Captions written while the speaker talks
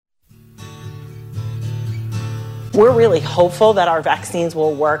We're really hopeful that our vaccines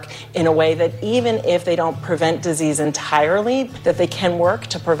will work in a way that even if they don't prevent disease entirely, that they can work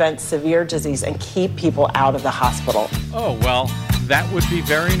to prevent severe disease and keep people out of the hospital. Oh, well, that would be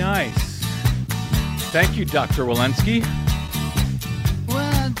very nice. Thank you, Dr. Walensky. Well,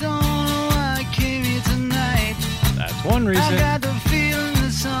 I don't know why I came here tonight. That's one reason. I got the feeling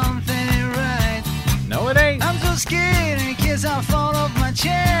that something ain't right. No, it ain't. I'm so scared in case I fall off my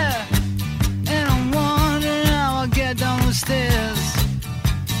chair. And I'm wondering how I'll get down the stairs.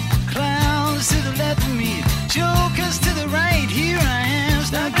 Clowns to the left of me, jokers to the right. Here I am,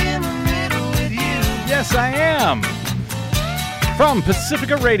 stuck in the middle with you. Yes, I am. From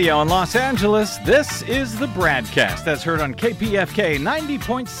Pacifica Radio in Los Angeles, this is the BradCast. That's heard on KPFK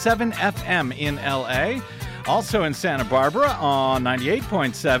 90.7 FM in LA. Also in Santa Barbara on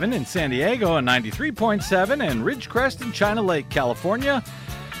 98.7, in San Diego on 93.7, and Ridgecrest in China Lake, California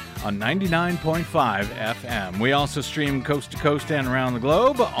on 99.5 FM. We also stream coast to coast and around the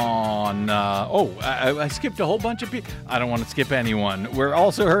globe on, I skipped a whole bunch of people. I don't want to skip anyone. We're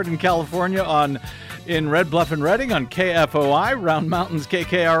also heard in California in Red Bluff and Redding on KFOI, Round Mountains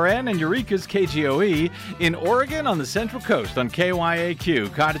KKRN, and Eureka's KGOE. In Oregon on the Central Coast on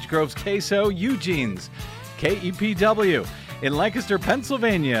KYAQ, Cottage Grove's KSO, Eugene's KEPW. In Lancaster,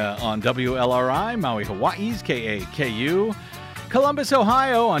 Pennsylvania on WLRI, Maui, Hawaii's KAKU. Columbus,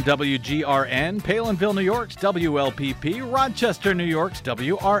 Ohio on WGRN, Palinville, New York's WLPP, Rochester, New York's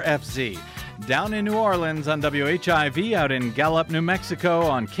WRFZ. Down in New Orleans on WHIV, out in Gallup, New Mexico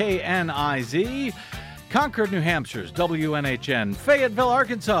on KNIZ. Concord, New Hampshire's WNHN, Fayetteville,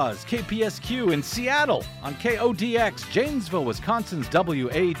 Arkansas's KPSQ, in Seattle on KODX, Janesville, Wisconsin's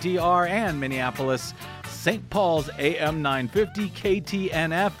WADR, and Minneapolis, St. Paul's AM 950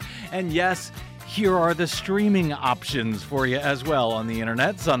 KTNF. And yes, here are the streaming options for you as well on the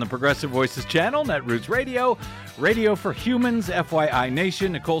internets, on the Progressive Voices channel, Netroots Radio, Radio for Humans, FYI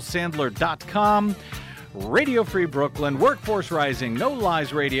Nation, NicoleSandler.com, Radio Free Brooklyn, Workforce Rising, No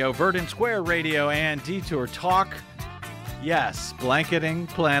Lies Radio, Verdant Square Radio, and Detour Talk. Yes, blanketing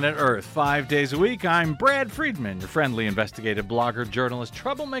planet Earth 5 days a week. I'm Brad Friedman, your friendly investigative blogger, journalist,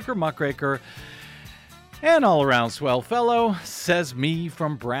 troublemaker, muckraker, and all-around swell fellow, says me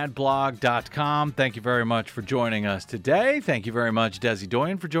from BradBlog.com. Thank you very much for joining us today. Thank you very much, Desi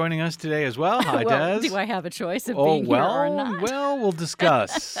Doyen, for joining us today as well. Hi, Des. Do I have a choice of being here or not? Well, we'll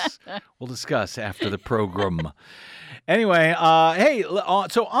discuss. We'll discuss after the program. Anyway,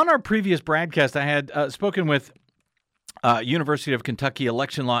 so on our previous BradCast, I had spoken with University of Kentucky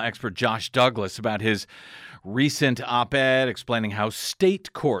election law expert Josh Douglas about his recent op-ed explaining how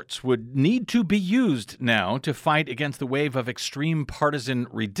state courts would need to be used now to fight against the wave of extreme partisan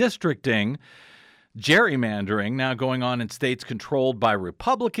redistricting, gerrymandering now going on in states controlled by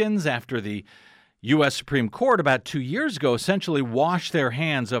Republicans after the U.S. Supreme Court about 2 years ago essentially washed their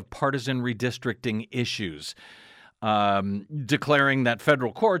hands of partisan redistricting issues, declaring that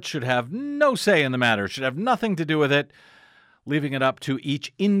federal courts should have no say in the matter, should have nothing to do with it, leaving it up to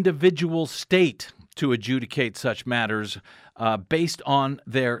each individual state to adjudicate such matters based on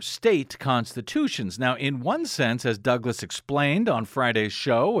their state constitutions. Now, in one sense, as Douglas explained on Friday's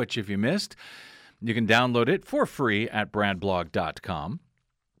show, which if you missed, you can download it for free at bradblog.com.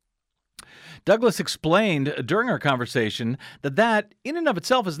 Douglas explained during our conversation that in and of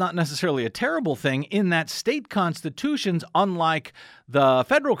itself is not necessarily a terrible thing, in that state constitutions, unlike the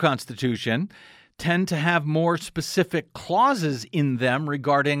federal constitution, tend to have more specific clauses in them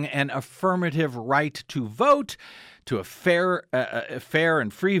regarding an affirmative right to vote, to a fair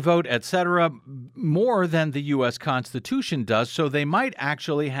and free vote, etc., more than the U.S. Constitution does. So they might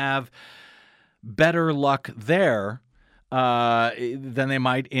actually have better luck there than they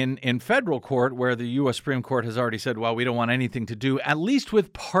might in federal court, where the U.S. Supreme Court has already said, well, we don't want anything to do, at least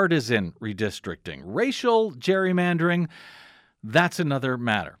with partisan redistricting. Racial gerrymandering, that's another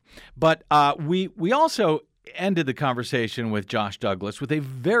matter. But we also ended the conversation with Josh Douglas with a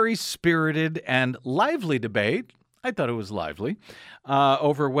very spirited and lively debate. I thought it was lively,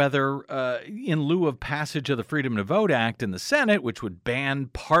 over whether, in lieu of passage of the Freedom to Vote Act in the Senate, which would ban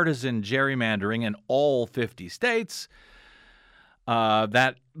partisan gerrymandering in all 50 states,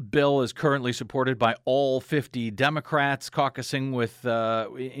 that bill is currently supported by all 50 Democrats caucusing with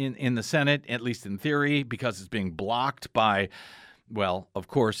in the Senate, at least in theory, because it's being blocked by, well, of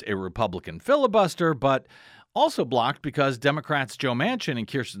course, a Republican filibuster, but also blocked because Democrats Joe Manchin and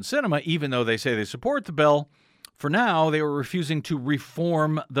Kyrsten Sinema, even though they say they support the bill, for now they were refusing to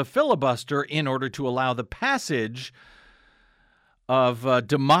reform the filibuster in order to allow the passage of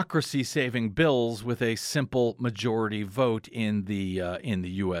democracy-saving bills with a simple majority vote in the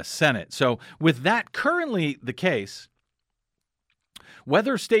U.S. Senate. So with that currently the case,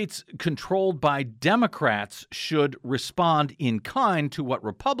 whether states controlled by Democrats should respond in kind to what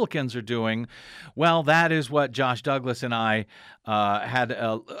Republicans are doing, well, that is what Josh Douglas and I had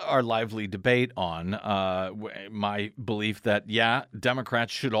our lively debate on. My belief that, yeah,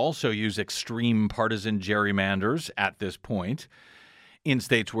 Democrats should also use extreme partisan gerrymanders at this point in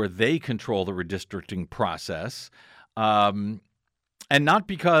states where they control the redistricting process. And not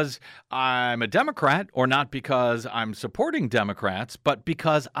because I'm a Democrat or not because I'm supporting Democrats, but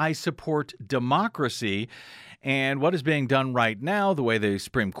because I support democracy. And what is being done right now, the way the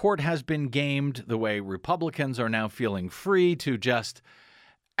Supreme Court has been gamed, the way Republicans are now feeling free to just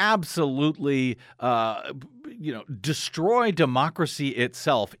absolutely, destroy democracy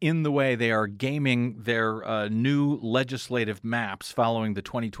itself in the way they are gaming their new legislative maps following the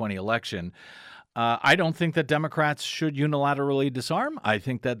 2020 election. I don't think that Democrats should unilaterally disarm. I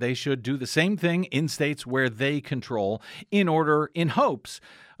think that they should do the same thing in states where they control in hopes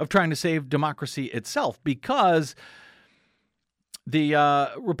of trying to save democracy itself, because the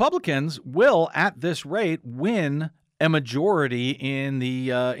Republicans will, at this rate, win a majority in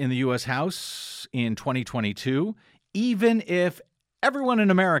the U.S. House in 2022, even if everyone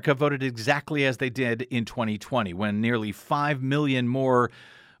in America voted exactly as they did in 2020, when nearly 5 million more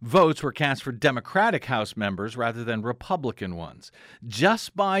votes were cast for Democratic House members rather than Republican ones.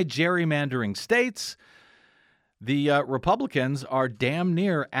 Just by gerrymandering states, the Republicans are damn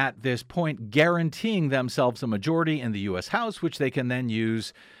near at this point guaranteeing themselves a majority in the U.S. House, which they can then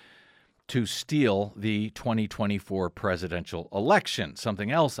use to steal the 2024 presidential election,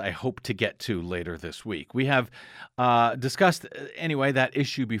 something else I hope to get to later this week. We have discussed, anyway, that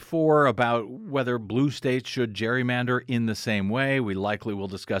issue before about whether blue states should gerrymander in the same way. We likely will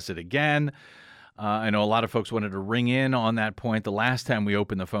discuss it again. I know a lot of folks wanted to ring in on that point the last time we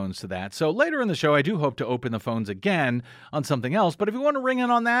opened the phones to that. So later in the show, I do hope to open the phones again on something else. But if you want to ring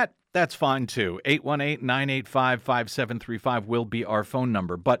in on that, that's fine too. 818-985-5735 will be our phone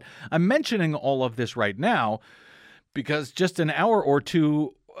number. But I'm mentioning all of this right now because just an hour or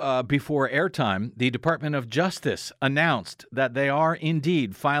two before airtime, the Department of Justice announced that they are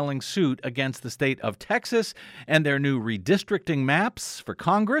indeed filing suit against the state of Texas and their new redistricting maps for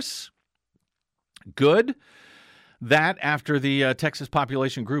Congress. Good. That after the Texas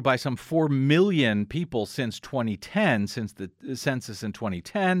population grew by some 4 million people since 2010, since the census in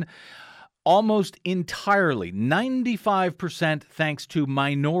 2010, almost entirely, 95% thanks to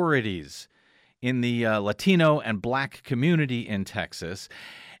minorities in the Latino and Black community in Texas.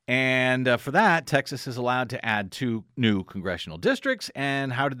 And for that, Texas is allowed to add 2 new congressional districts.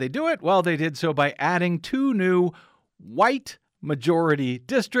 And how did they do it? Well, they did so by adding 2 new white majority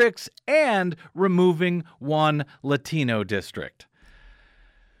districts and removing 1 Latino district.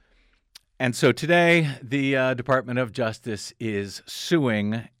 And so today, the Department of Justice is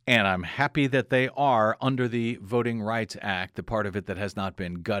suing, and I'm happy that they are under the Voting Rights Act, the part of it that has not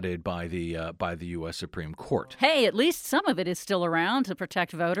been gutted by the U.S. Supreme Court. Hey, at least some of it is still around to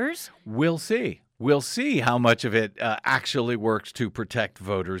protect voters. We'll see. We'll see how much of it actually works to protect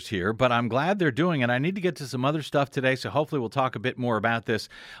voters here, but I'm glad they're doing it. I need to get to some other stuff today, so hopefully we'll talk a bit more about this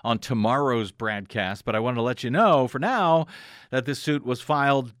on tomorrow's BradCast. But I wanted to let you know for now that this suit was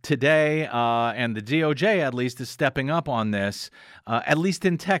filed today, and the DOJ at least is stepping up on this, at least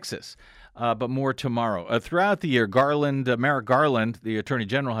in Texas. But more tomorrow. Throughout the year, Merrick Garland, the Attorney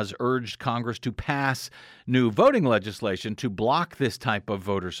General, has urged Congress to pass new voting legislation to block this type of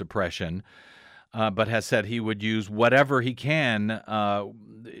voter suppression. But has said he would use whatever he can,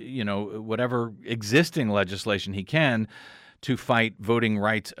 whatever existing legislation he can to fight voting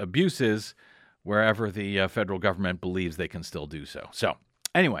rights abuses wherever the federal government believes they can still do so. So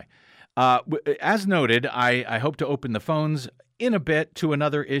anyway, as noted, I hope to open the phones in a bit to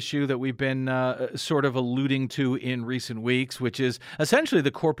another issue that we've been sort of alluding to in recent weeks, which is essentially the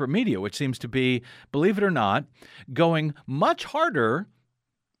corporate media, which seems to be, believe it or not, going much harder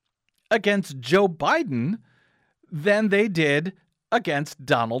against Joe Biden than they did against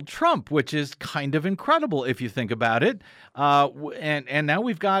Donald Trump, which is kind of incredible if you think about it. And now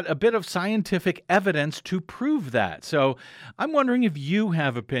we've got a bit of scientific evidence to prove that. So I'm wondering if you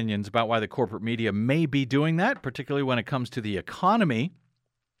have opinions about why the corporate media may be doing that, particularly when it comes to the economy.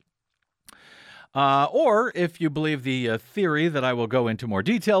 Or if you believe the theory that I will go into more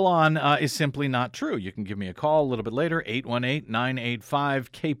detail on is simply not true. You can give me a call a little bit later,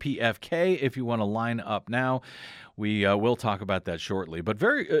 818-985-KPFK, if you want to line up now. We will talk about that shortly. But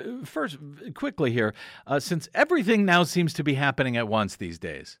first, quickly here, since everything now seems to be happening at once these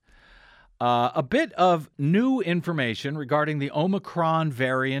days, a bit of new information regarding the Omicron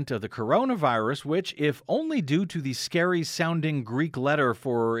variant of the coronavirus, which, if only due to the scary-sounding Greek letter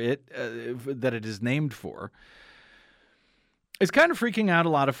for it that it is named for, is kind of freaking out a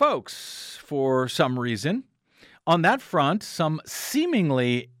lot of folks for some reason. On that front, some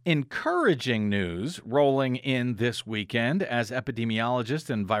seemingly encouraging news rolling in this weekend as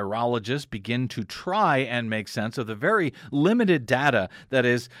epidemiologists and virologists begin to try and make sense of the very limited data that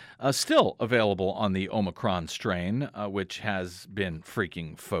is still available on the Omicron strain, which has been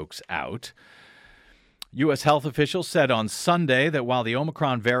freaking folks out. U.S. health officials said on Sunday that while the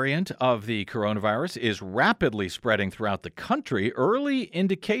Omicron variant of the coronavirus is rapidly spreading throughout the country, early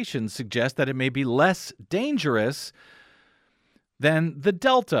indications suggest that it may be less dangerous than the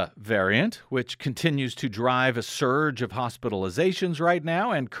Delta variant, which continues to drive a surge of hospitalizations right now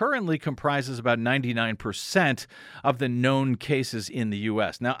and currently comprises about 99% of the known cases in the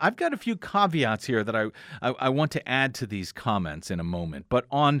U.S. Now, I've got a few caveats here that I want to add to these comments in a moment. But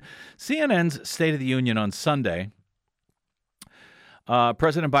on CNN's State of the Union on Sunday,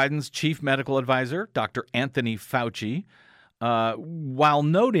 President Biden's chief medical advisor, Dr. Anthony Fauci, while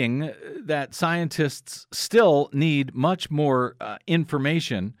noting that scientists still need much more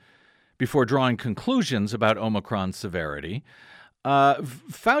information before drawing conclusions about Omicron severity,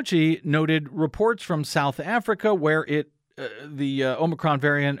 Fauci noted reports from South Africa where the Omicron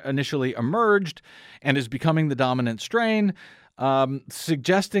variant initially emerged and is becoming the dominant strain,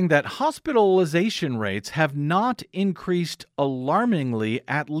 suggesting that hospitalization rates have not increased alarmingly,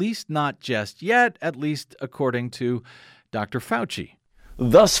 at least not just yet, at least according to Dr. Fauci.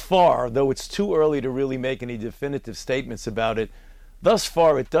 Thus far, though it's too early to really make any definitive statements about it, thus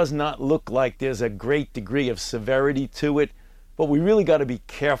far it does not look like there's a great degree of severity to it, but we really got to be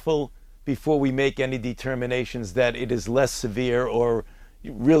careful before we make any determinations that it is less severe or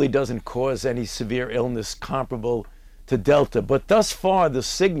really doesn't cause any severe illness comparable to Delta. But thus far, the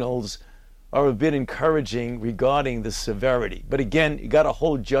signals are a bit encouraging regarding the severity. But again, you got to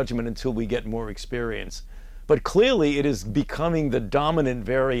hold judgment until we get more experience. But clearly it is becoming the dominant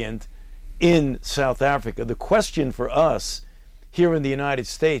variant in South Africa. The question for us here in the United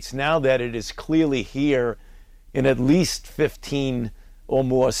States, now that it is clearly here in at least 15 or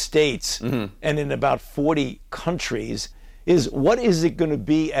more states and in about 40 countries, is what is it going to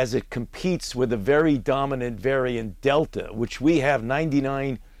be as it competes with a very dominant variant Delta, which we have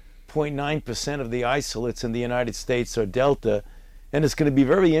 99.9% of the isolates in the United States are Delta. And it's going to be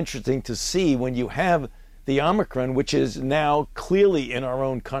very interesting to see when you have the Omicron, which is now clearly in our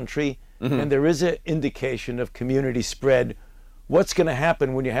own country, and there is an indication of community spread. What's going to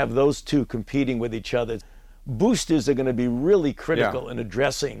happen when you have those two competing with each other? Boosters are going to be really critical in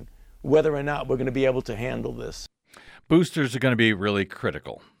addressing whether or not we're going to be able to handle this. Boosters are going to be really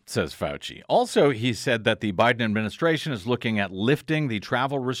critical, says Fauci. Also, he said that the Biden administration is looking at lifting the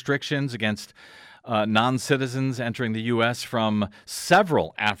travel restrictions against non-citizens entering the U.S. from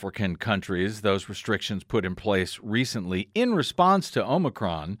several African countries. Those restrictions put in place recently in response to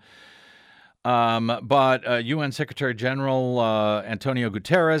Omicron. But UN Secretary General Antonio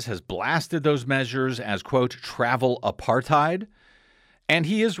Guterres has blasted those measures as, quote, travel apartheid. And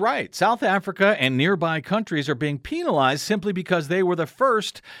he is right. South Africa and nearby countries are being penalized simply because they were the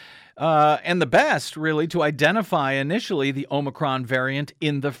first and the best, really, to identify initially the Omicron variant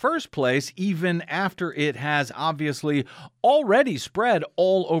in the first place, even after it has obviously already spread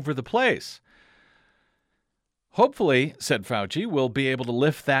all over the place. Hopefully, said Fauci, we'll be able to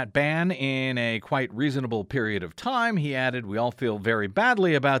lift that ban in a quite reasonable period of time. He added, we all feel very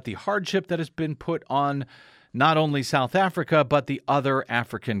badly about the hardship that has been put on not only South Africa, but the other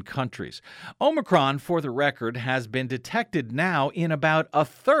African countries. Omicron, for the record, has been detected now in about a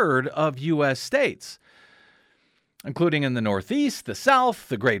third of U.S. states, including in the Northeast, the South,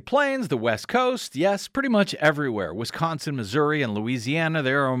 the Great Plains, the West Coast. Yes, pretty much everywhere. Wisconsin, Missouri, and Louisiana,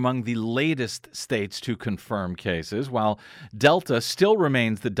 they are among the latest states to confirm cases, while Delta still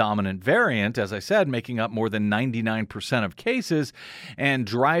remains the dominant variant, as I said, making up more than 99% of cases and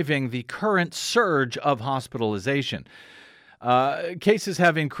driving the current surge of hospitalization. Cases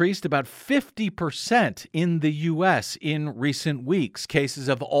have increased about 50% in the U.S. in recent weeks. Cases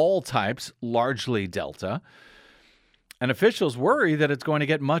of all types, largely Delta. And officials worry that it's going to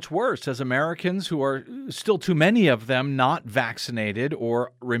get much worse as Americans, who are still too many of them not vaccinated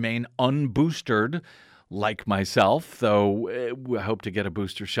or remain unboosted, like myself, though I hope to get a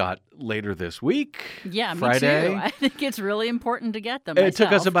booster shot later this week. Yeah, Friday. me too. I think it's really important to get them It myself.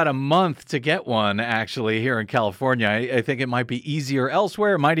 took us about a month to get one, actually, here in California. I think it might be easier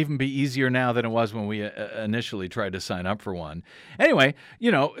elsewhere. It might even be easier now than it was when we initially tried to sign up for one. Anyway,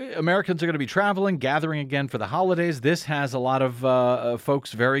 Americans are going to be traveling, gathering again for the holidays. This has a lot of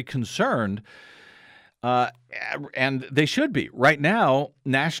folks very concerned. And they should be. Right now,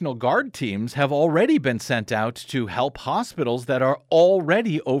 National Guard teams have already been sent out to help hospitals that are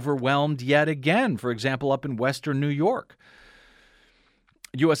already overwhelmed yet again, for example, up in Western New York.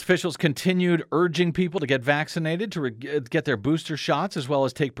 U.S. officials continued urging people to get vaccinated, to get their booster shots, as well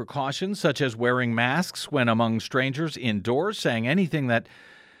as take precautions such as wearing masks when among strangers indoors, saying anything that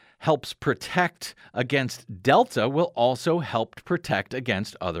helps protect against Delta will also help protect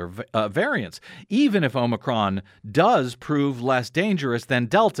against other variants, even if Omicron does prove less dangerous than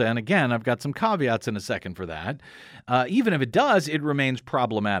Delta. And again, I've got some caveats in a second for that. Even if it does, it remains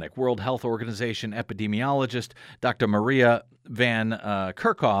problematic. World Health Organization epidemiologist Dr. Maria Van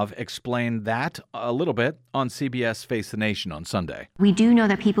Kerkhove explained that a little bit on CBS Face the Nation on Sunday. We do know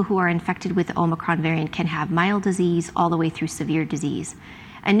that people who are infected with the Omicron variant can have mild disease all the way through severe disease.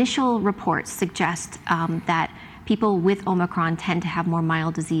 Initial reports suggest that people with Omicron tend to have more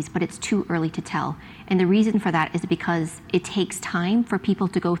mild disease, but it's too early to tell. And the reason for that is because it takes time for people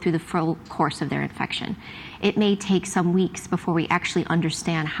to go through the full course of their infection. It may take some weeks before we actually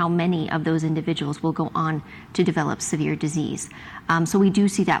understand how many of those individuals will go on to develop severe disease. So we do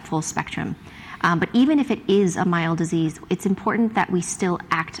see that full spectrum. But even if it is a mild disease, it's important that we still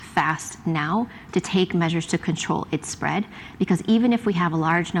act fast now to take measures to control its spread, because even if we have a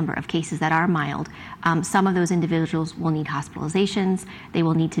large number of cases that are mild, some of those individuals will need hospitalizations, they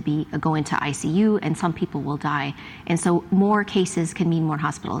will need to go into ICU, and some people will die. And so more cases can mean more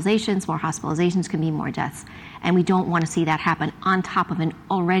hospitalizations can mean more deaths. And we don't want to see that happen on top of an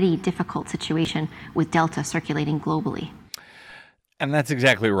already difficult situation with Delta circulating globally. And that's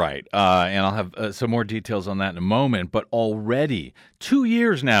exactly right. And I'll have some more details on that in a moment. But already, 2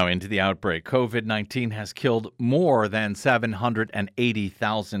 years now into the outbreak, COVID-19 has killed more than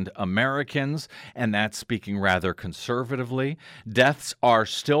 780,000 Americans. And that's speaking rather conservatively. Deaths are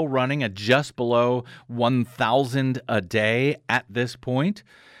still running at just below 1,000 a day at this point.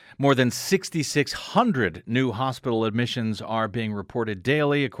 More than 6,600 new hospital admissions are being reported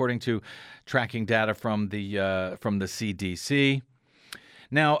daily, according to tracking data from the CDC.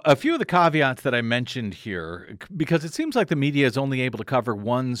 Now, a few of the caveats that I mentioned here, because it seems like the media is only able to cover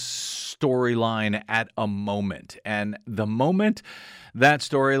one storyline at a moment. And the moment that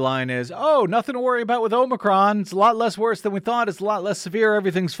storyline is, oh, nothing to worry about with Omicron. It's a lot less worse than we thought. It's a lot less severe.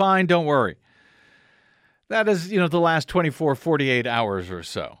 Everything's fine. Don't worry. That is, the last 24, 48 hours or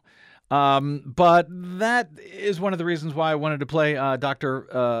so. But that is one of the reasons why I wanted to play Dr.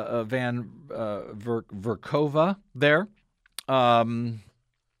 Van Kerkhove there.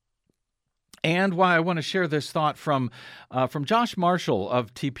 And why I want to share this thought from Josh Marshall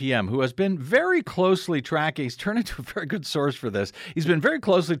of TPM, who has been very closely tracking. He's turned into a very good source for this. He's been very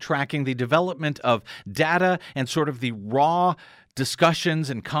closely tracking the development of data and sort of the raw discussions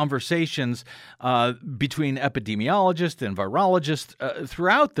and conversations between epidemiologists and virologists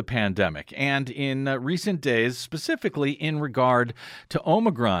throughout the pandemic, and in recent days, specifically in regard to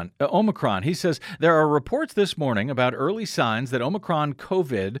Omicron. He says there are reports this morning about early signs that Omicron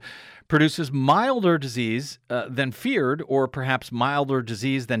COVID produces milder disease than feared, or perhaps milder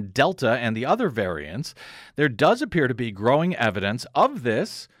disease than Delta and the other variants. There does appear to be growing evidence of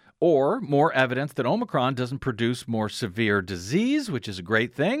this, or more evidence that Omicron doesn't produce more severe disease, which is a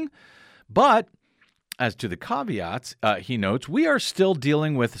great thing. But as to the caveats, he notes, we are still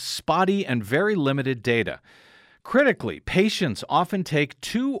dealing with spotty and very limited data. Critically, patients often take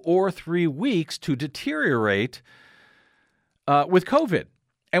 2 or 3 weeks to deteriorate with COVID.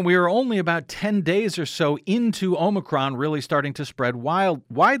 And we are only about 10 days or so into Omicron really starting to spread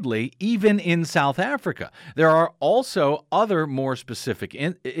widely, even in South Africa. There are also other more specific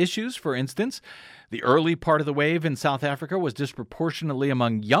issues. For instance, the early part of the wave in South Africa was disproportionately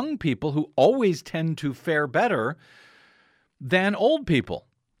among young people, who always tend to fare better than old people.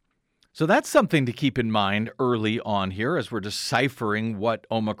 So that's something to keep in mind early on here as we're deciphering what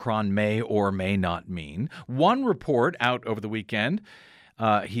Omicron may or may not mean. One report out over the weekend,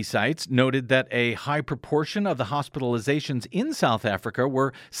 he cites, noted that a high proportion of the hospitalizations in South Africa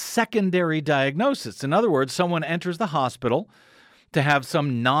were secondary diagnosis. In other words, someone enters the hospital to have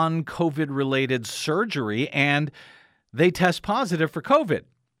some non-COVID related surgery, and they test positive for COVID.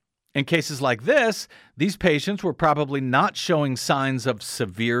 In cases like this, these patients were probably not showing signs of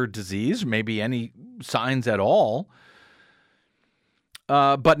severe disease, maybe any signs at all.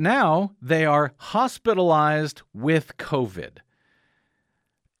 But now they are hospitalized with COVID,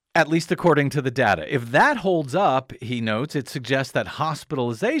 at least according to the data. If that holds up, he notes, it suggests that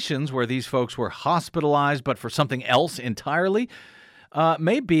hospitalizations, where these folks were hospitalized but for something else entirely,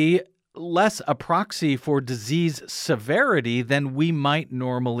 may be less a proxy for disease severity than we might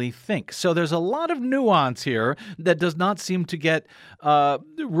normally think. So there's a lot of nuance here that does not seem to get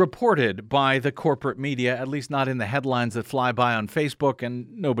reported by the corporate media, at least not in the headlines that fly by on Facebook, and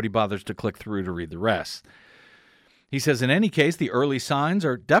nobody bothers to click through to read the rest. He says, in any case, the early signs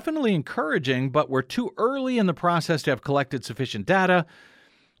are definitely encouraging, but we're too early in the process to have collected sufficient data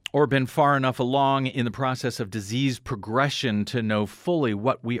or been far enough along in the process of disease progression to know fully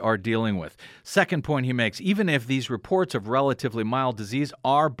what we are dealing with. Second point he makes, even if these reports of relatively mild disease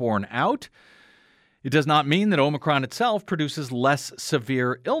are borne out, it does not mean that Omicron itself produces less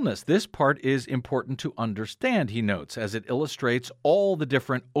severe illness. This part is important to understand, he notes, as it illustrates all the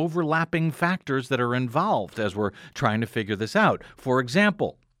different overlapping factors that are involved as we're trying to figure this out. For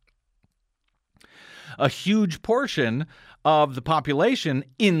example, a huge portion of the population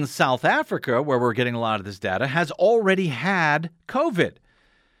in South Africa, where we're getting a lot of this data, has already had COVID.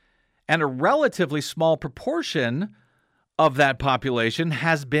 And a relatively small proportion of that population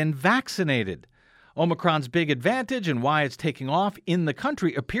has been vaccinated. Omicron's big advantage and why it's taking off in the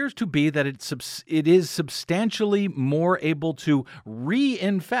country appears to be that it is substantially more able to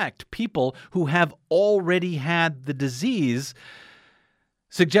reinfect people who have already had the disease,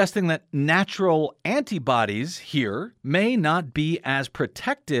 suggesting that natural antibodies here may not be as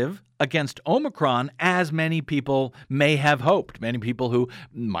protective against Omicron as many people may have hoped. Many people who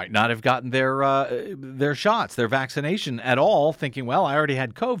might not have gotten their shots, their vaccination at all, thinking, well, I already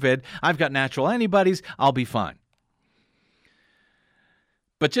had COVID, I've got natural antibodies, I'll be fine.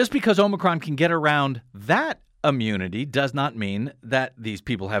 But just because Omicron can get around that immunity does not mean that these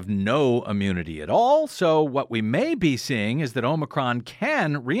people have no immunity at all. So what we may be seeing is that Omicron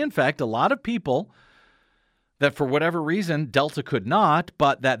can reinfect a lot of people that for whatever reason Delta could not,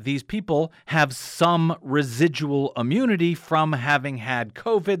 but that these people have some residual immunity from having had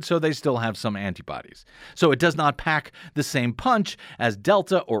COVID, so they still have some antibodies. So it does not pack the same punch as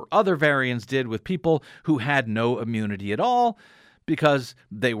Delta or other variants did with people who had no immunity at all because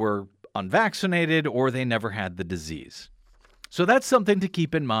they were unvaccinated or they never had the disease. So that's something to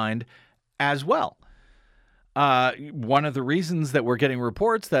keep in mind as well. One of the reasons that we're getting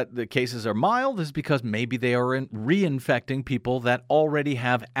reports that the cases are mild is because maybe they are reinfecting people that already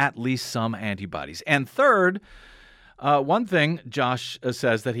have at least some antibodies. And third, one thing Josh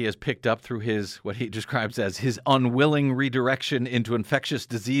says that he has picked up through his, what he describes as his unwilling redirection into infectious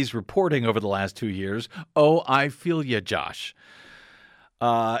disease reporting over the last 2 years. Oh, I feel you, Josh.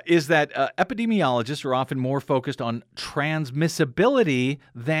 Is that epidemiologists are often more focused on transmissibility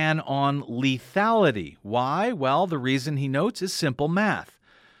than on lethality. Why? Well, the reason he notes is simple math.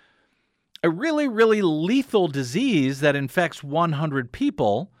 A really, really lethal disease that infects 100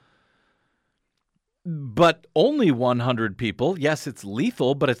 people, but only 100 people, yes, it's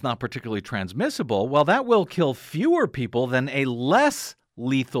lethal, but it's not particularly transmissible, well, that will kill fewer people than a less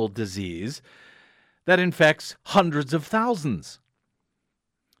lethal disease that infects hundreds of thousands.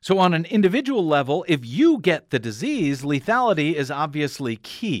 So on an individual level, if you get the disease, lethality is obviously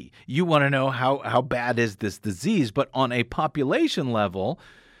key. You want to know how bad is this disease, but on a population level,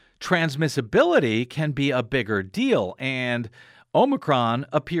 transmissibility can be a bigger deal, and Omicron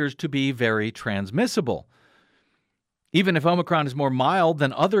appears to be very transmissible. Even if Omicron is more mild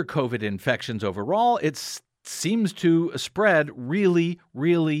than other COVID infections overall, it seems to spread really,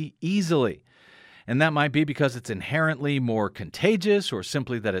 really easily. And that might be because it's inherently more contagious or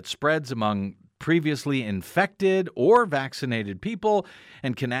simply that it spreads among previously infected or vaccinated people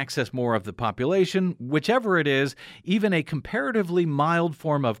and can access more of the population. Whichever it is, even a comparatively mild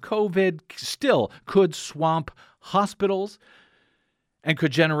form of COVID still could swamp hospitals and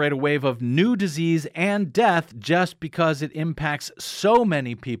could generate a wave of new disease and death just because it impacts so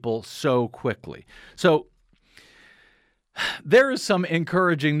many people so quickly. So there is some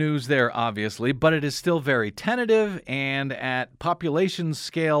encouraging news there, obviously, but it is still very tentative, and at population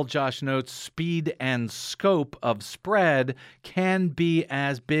scale, Josh notes, speed and scope of spread can be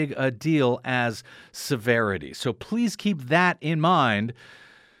as big a deal as severity. So please keep that in mind.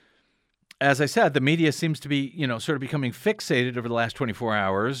 As I said, the media seems to be, sort of becoming fixated over the last 24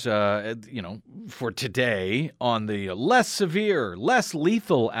 hours, for today on the less severe, less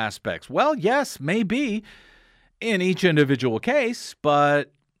lethal aspects. Well, yes, maybe. in each individual case,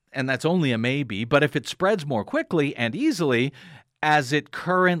 and that's only a maybe, but if it spreads more quickly and easily, as it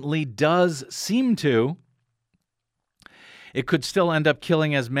currently does seem to, it could still end up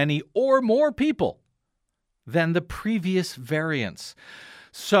killing as many or more people than the previous variants.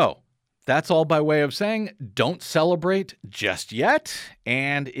 So that's all by way of saying don't celebrate just yet.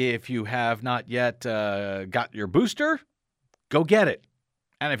 And if you have not yet got your booster, go get it.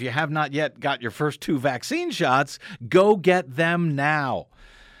 And if you have not yet got your first 2 vaccine shots, go get them now.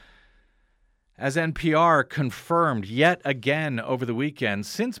 As NPR confirmed yet again over the weekend,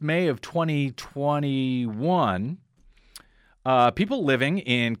 since May of 2021, people living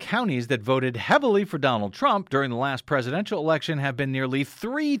in counties that voted heavily for Donald Trump during the last presidential election have been nearly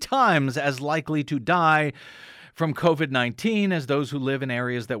 3 times as likely to die from COVID-19 as those who live in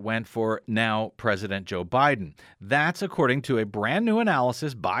areas that went for now President Joe Biden. That's according to a brand new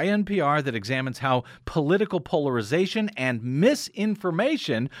analysis by NPR that examines how political polarization and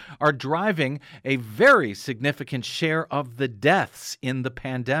misinformation are driving a very significant share of the deaths in the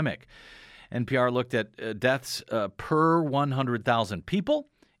pandemic. NPR looked at deaths per 100,000 people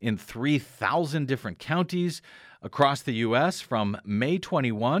in 3,000 different counties across the U.S. from May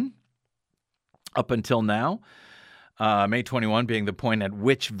 21 up until now. May 21 being the point at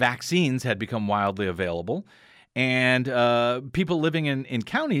which vaccines had become widely available. And people living in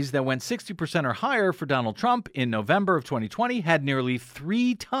counties that went 60% or higher for Donald Trump in November of 2020 had nearly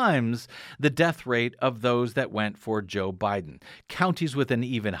 3 times the death rate of those that went for Joe Biden. Counties with an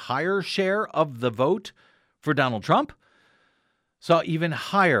even higher share of the vote for Donald Trump saw even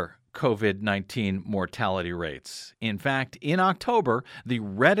higher COVID-19 mortality rates. In fact, in October, the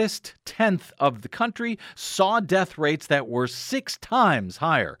reddest 10th of the country saw death rates that were 6 times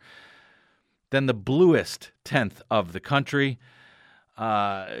higher than the bluest 10th of the country.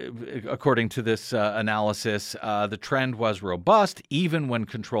 According to this analysis, the trend was robust even when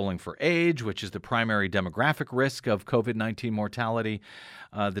controlling for age, which is the primary demographic risk of COVID-19 mortality.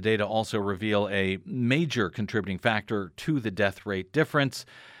 The data also reveal a major contributing factor to the death rate difference.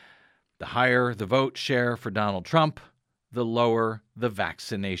 The higher the vote share for Donald Trump, the lower the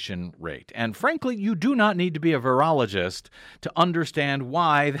vaccination rate. And frankly, you do not need to be a virologist to understand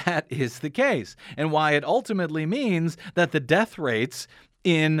why that is the case and why it ultimately means that the death rates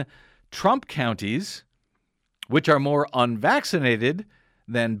in Trump counties, which are more unvaccinated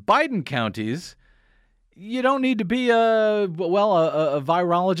than Biden counties, you don't need to be a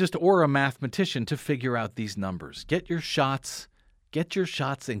virologist or a mathematician to figure out these numbers. Get your shots. Get your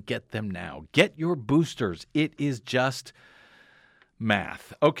shots and get them now. Get your boosters. It is just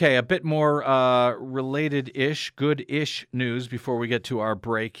math. Okay, a bit more related-ish, good-ish news before we get to our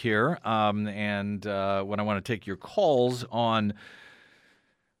break here. And when I want to take your calls on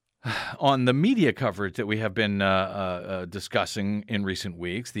the media coverage that we have been discussing in recent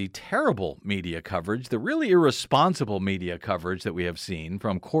weeks, the terrible media coverage, the really irresponsible media coverage that we have seen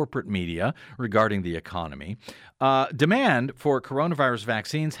from corporate media regarding the economy. Demand for coronavirus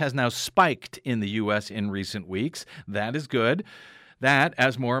vaccines has now spiked in the U.S. in recent weeks. That is good. That,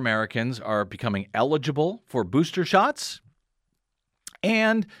 as more Americans are becoming eligible for booster shots,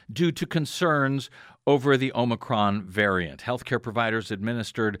 and due to concerns over the Omicron variant. Healthcare providers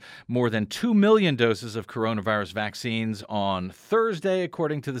administered more than 2 million doses of coronavirus vaccines on Thursday,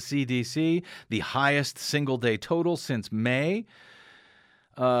 according to the CDC, the highest single-day total since May.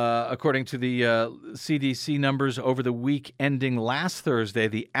 According to the CDC numbers, over the week ending last Thursday,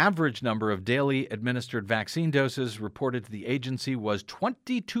 the average number of daily administered vaccine doses reported to the agency was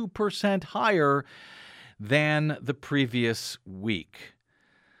 22% higher than the previous week.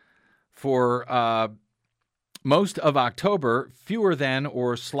 For most of October, fewer than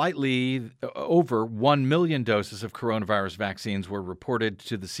or slightly over 1 million doses of coronavirus vaccines were reported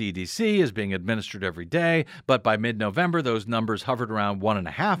to the CDC as being administered every day. But by mid-November, those numbers hovered around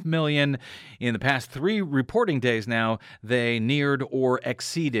 1.5 million. In the past 3 reporting days now, they neared or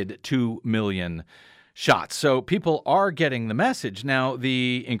exceeded 2 million shots. So people are getting the message. Now,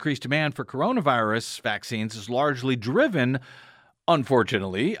 the increased demand for coronavirus vaccines is largely driven,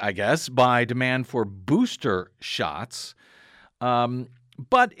 unfortunately, I guess, by demand for booster shots.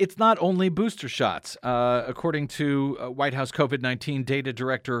 But it's not only booster shots. According to White House COVID-19 data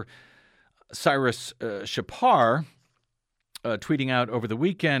director Cyrus Shapar, tweeting out over the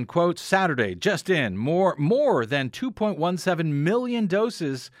weekend, quote, Saturday, just in, more than 2.17 million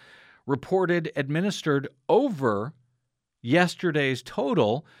doses reported administered over yesterday's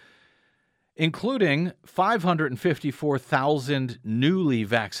total. including 554,000 newly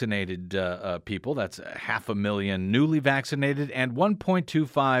vaccinated people. That's 500,000 newly vaccinated and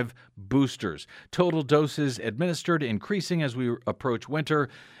 1.25 boosters. Total doses administered increasing as we approach winter,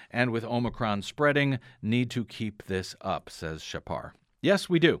 and with Omicron spreading, need to keep this up, says Shapar. Yes,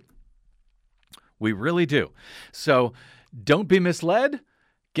 we do. We really do. So don't be misled.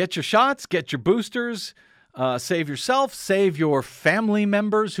 Get your shots, get your boosters. Save yourself, save your family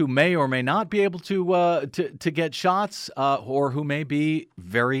members who may or may not be able to get shots, or who may be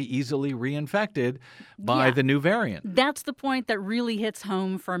very easily reinfected by the new variant. That's the point that really hits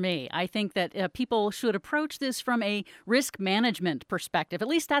home for me. I think that people should approach this from a risk management perspective. At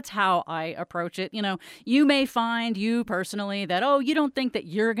least that's how I approach it. You know, you may find, you personally, that, you don't think that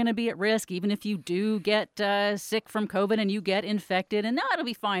you're going to be at risk, even if you do get sick from COVID and you get infected, and it'll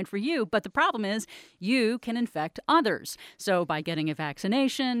be fine for you. But the problem is you can infect others. So by getting a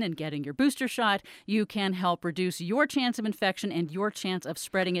vaccination and getting your booster shot, you can help reduce your chance of infection and your chance of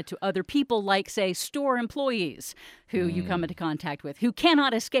spreading it to other people, like, say, store employees who you come into contact with, who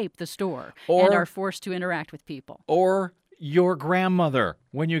cannot escape the store and are forced to interact with people. Or your grandmother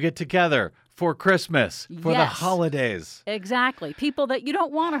when you get together for Christmas, for the holidays. Exactly. People that you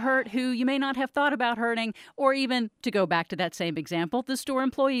don't want to hurt, who you may not have thought about hurting, or even, to go back to that same example, the store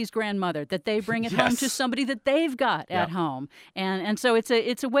employee's grandmother, that they bring it home to somebody that they've got at home. And so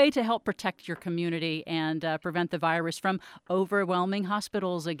it's a way to help protect your community and prevent the virus from overwhelming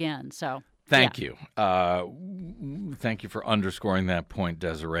hospitals again. So Thank you. Thank you for underscoring that point,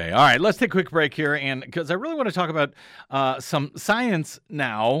 Desiree. All right, let's take a quick break here, and because I really want to talk about some science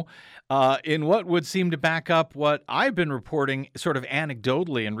now in what would seem to back up what I've been reporting sort of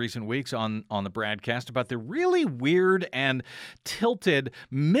anecdotally in recent weeks on the BradCast about the really weird and tilted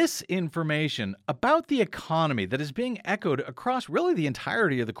misinformation about the economy that is being echoed across really the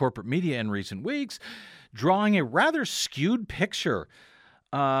entirety of the corporate media in recent weeks, drawing a rather skewed picture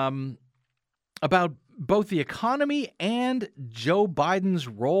about both the economy and Joe Biden's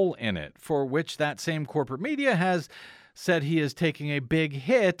role in it, for which that same corporate media has said he is taking a big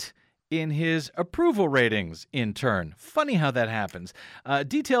hit in his approval ratings in turn. Funny how that happens.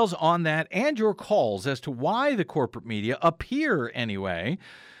 Details on that and your calls as to why the corporate media appear anyway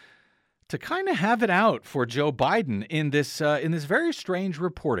to kind of have it out for Joe Biden in this very strange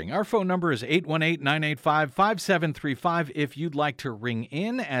reporting. Our phone number is 818-985-5735 if you'd like to ring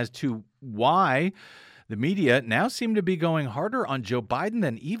in as to why the media now seem to be going harder on Joe Biden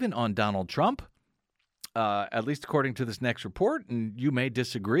than even on Donald Trump, at least according to this next report. And you may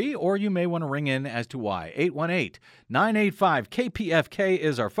disagree, or you may want to ring in as to why. 818-985-KPFK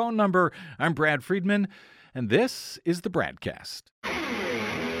is our phone number. I'm Brad Friedman, and this is the BradCast.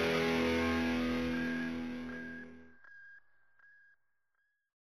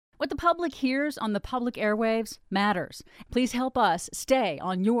 What the public hears on the public airwaves matters. Please help us stay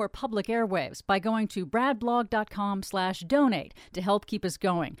on your public airwaves by going to bradblog.com/donate to help keep us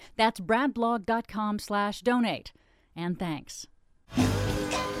going. That's bradblog.com/donate. And thanks.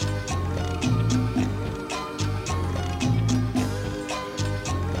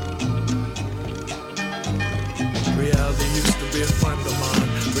 Reality used to be a friend of mine.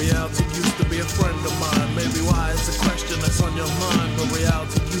 Reality used to be a friend of mine. Maybe why it's a question that's on your mind, but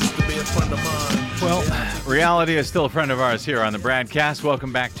reality used to be a friend of mine. Well, reality is still a friend of ours here on the BradCast.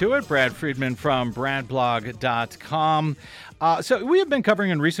 Welcome back to it. Brad Friedman from bradblog.com. So we have been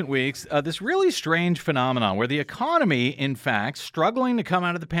covering in recent weeks this really strange phenomenon where the economy, in fact, struggling to come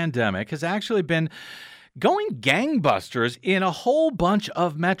out of the pandemic, has actually been going gangbusters in a whole bunch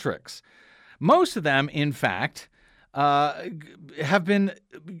of metrics. Most of them, in fact, have been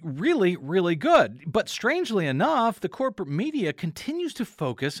really, really good. But strangely enough, the corporate media continues to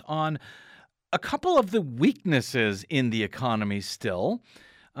focus on a couple of the weaknesses in the economy still,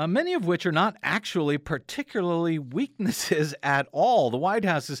 many of which are not actually particularly weaknesses at all. The White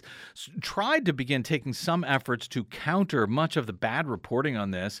House has tried to begin taking some efforts to counter much of the bad reporting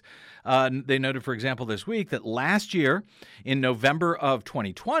on this. They noted, for example, this week that last year, in November of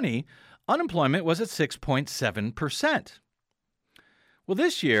 2020, unemployment was at 6.7%. Well,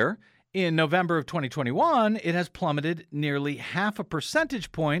 this year, in November of 2021, it has plummeted nearly half a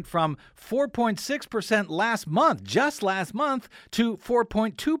percentage point from 4.6% last month, just last month, to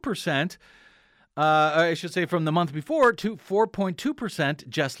 4.2%. I should say from the month before to 4.2%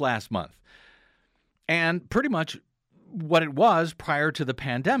 just last month. And pretty much what it was prior to the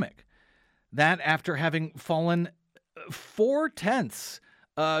pandemic. That after having fallen 0.4%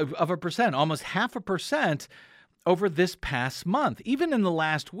 of a percent, almost half a percent over this past month. Even in the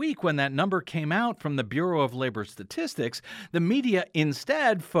last week, when that number came out from the Bureau of Labor Statistics, the media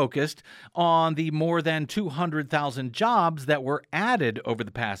instead focused on the more than 200,000 jobs that were added over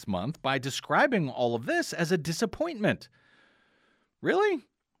the past month by describing all of this as a disappointment. Really?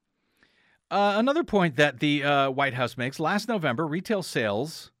 Another point that the White House makes, last November, retail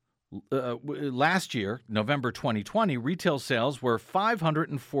sales, last year, November 2020, retail sales were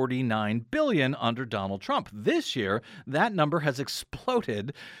 $549 billion under Donald Trump. This year, that number has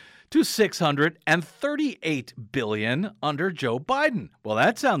exploded to $638 billion under Joe Biden. Well,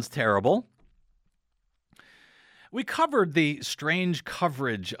 that sounds terrible. We covered the strange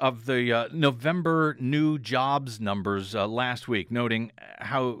coverage of the November new jobs numbers last week, noting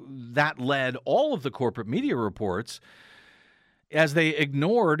how that led all of the corporate media reports as they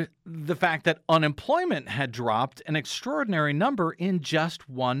ignored the fact that unemployment had dropped an extraordinary number in just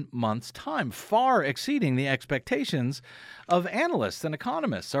 1 month's time, far exceeding the expectations of analysts and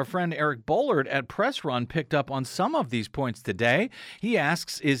economists. Our friend Eric Bollard at Press Run picked up on some of these points today. He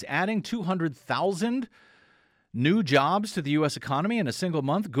asks, is adding 200,000 new jobs to the U.S. economy in a single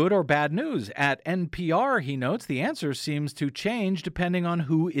month good or bad news? At NPR, he notes, the answer seems to change depending on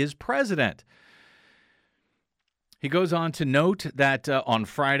who is president. He goes on to note that on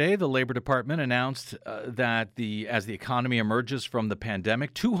Friday, the Labor Department announced that as the economy emerges from the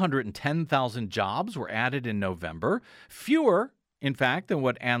pandemic, 210,000 jobs were added in November, fewer, in fact, than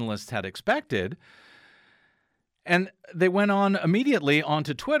what analysts had expected. And they went on immediately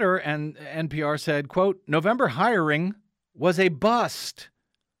onto Twitter, and NPR said, quote, November hiring was a bust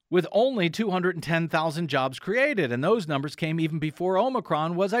with only 210,000 jobs created. And those numbers came even before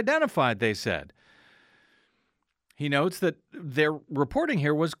Omicron was identified, they said. He notes that their reporting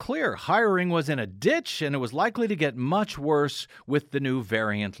here was clear. Hiring was in a ditch, and it was likely to get much worse with the new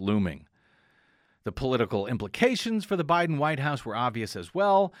variant looming. The political implications for the Biden White House were obvious as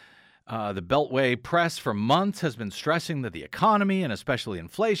well. The Beltway press for months has been stressing that the economy, and especially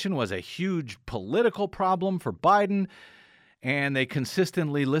inflation, was a huge political problem for Biden, and they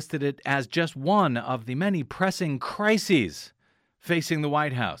consistently listed it as just one of the many pressing crises facing the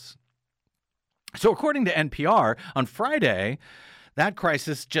White House. So according to NPR, on Friday, that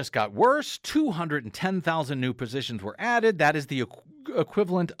crisis just got worse. 210,000 new positions were added. That is the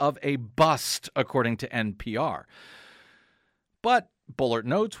equivalent of a bust, according to NPR. But Bullard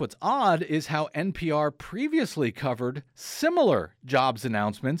notes what's odd is how NPR previously covered similar jobs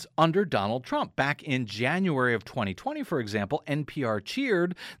announcements under Donald Trump. Back in January of 2020, for example, NPR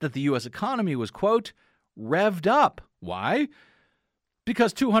cheered that the U.S. economy was, quote, revved up. Why?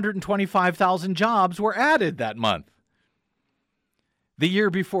 Because 225,000 jobs were added that month. The year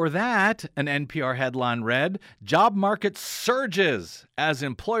before that, an NPR headline read, job market surges as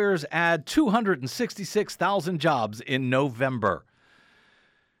employers add 266,000 jobs in November.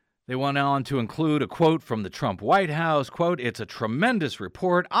 They went on to include a quote from the Trump White House, quote, it's a tremendous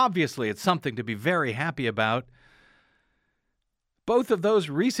report. Obviously, it's something to be very happy about. Both of those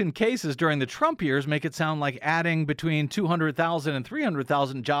recent cases during the Trump years make it sound like adding between 200,000 and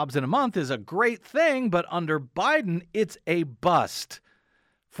 300,000 jobs in a month is a great thing, but under Biden, it's a bust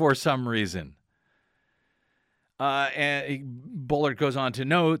for some reason. And Bullard goes on to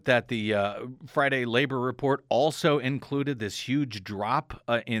note that the Friday labor report also included this huge drop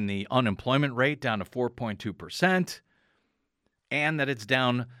in the unemployment rate down to 4.2%, and that it's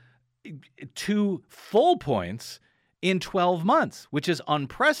down 2 full points in 12 months, which is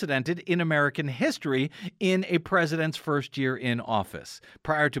unprecedented in American history in a president's first year in office.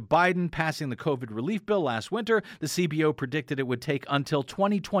 Prior to Biden passing the COVID relief bill last winter, the CBO predicted it would take until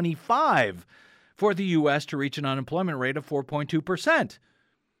 2025 for the U.S. to reach an unemployment rate of 4.2%,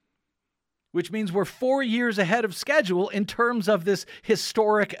 which means we're 4 years ahead of schedule in terms of this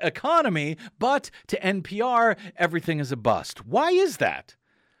historic economy. But to NPR, everything is a bust. Why is that?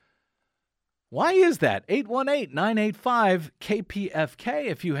 Why is that? 818-985-KPFK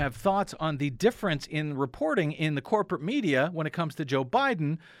if you have thoughts on the difference in reporting in the corporate media when it comes to Joe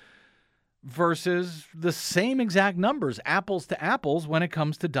Biden versus the same exact numbers, apples to apples, when it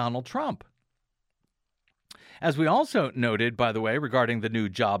comes to Donald Trump. As we also noted, by the way, regarding the new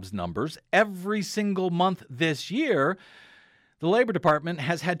jobs numbers, every single month this year, the Labor Department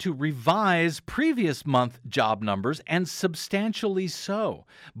has had to revise previous month job numbers, and substantially so.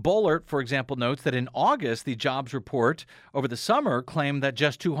 Bullard, for example, notes that in August, the jobs report over the summer claimed that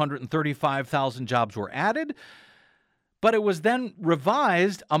just 235,000 jobs were added. But it was then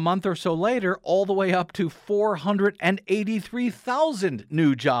revised a month or so later, all the way up to 483,000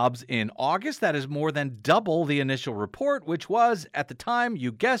 new jobs in August. That is more than double the initial report, which was, at the time,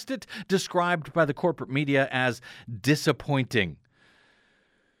 you guessed it, described by the corporate media as disappointing.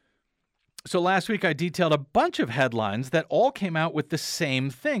 So last week I detailed a bunch of headlines that all came out with the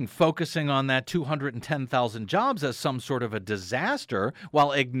same thing, focusing on that 210,000 jobs as some sort of a disaster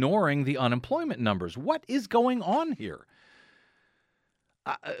while ignoring the unemployment numbers. What is going on here?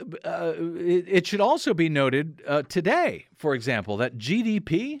 It should also be noted today, for example, that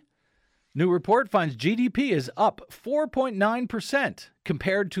GDP, new report finds GDP is up 4.9%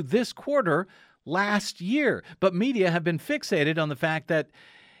 compared to this quarter last year. But media have been fixated on the fact that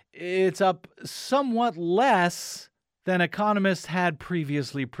it's up somewhat less than economists had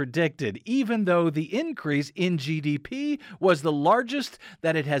previously predicted, even though the increase in GDP was the largest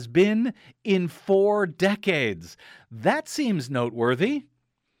that it has been in 4 decades. That seems noteworthy.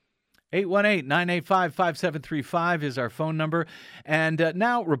 818-985-5735 is our phone number. And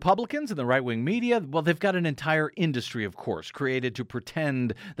now Republicans and the right-wing media, well, they've got an entire industry, of course, created to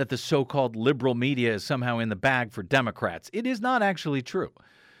pretend that the so-called liberal media is somehow in the bag for Democrats. It is not actually true.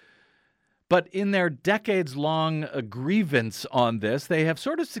 But in their decades-long grievance on this, they have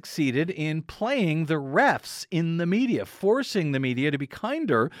sort of succeeded in playing the refs in the media, forcing the media to be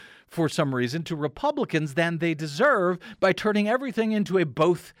kinder, for some reason, to Republicans than they deserve by turning everything into a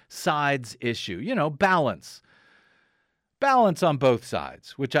both sides issue. You know, balance. Balance on both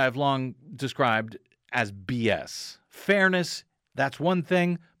sides, which I've long described as BS. Fairness, that's one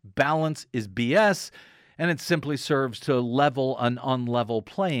thing. Balance is BS. And it simply serves to level an unlevel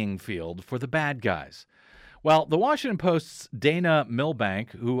playing field for the bad guys. Well, the Washington Post's Dana Milbank,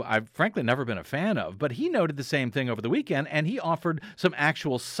 who I've frankly never been a fan of, but he noted the same thing over the weekend, and he offered some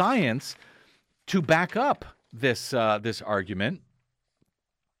actual science to back up this argument.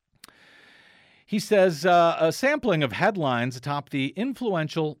 He says a sampling of headlines atop the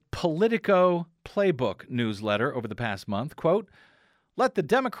influential Politico Playbook newsletter over the past month, quote, "Let the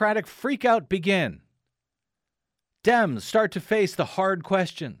Democratic freakout begin. Dems start to face the hard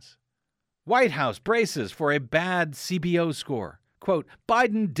questions. White House braces for a bad CBO score. Quote,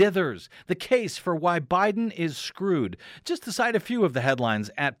 Biden dithers. The case for why Biden is screwed." Just to cite a few of the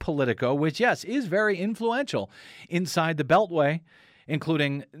headlines at Politico, which, yes, is very influential inside the Beltway,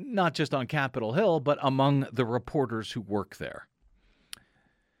 including not just on Capitol Hill, but among the reporters who work there.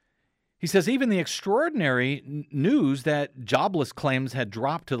 He says even the extraordinary news that jobless claims had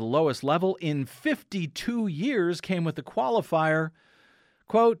dropped to the lowest level in 52 years came with the qualifier,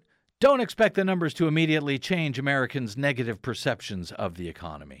 quote, "Don't expect the numbers to immediately change Americans' negative perceptions of the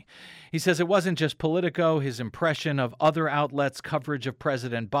economy." He says it wasn't just Politico. His impression of other outlets' coverage of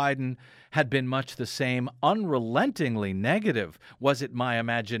President Biden had been much the same, unrelentingly negative. Was it my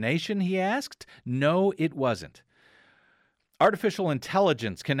imagination, he asked? No, it wasn't. Artificial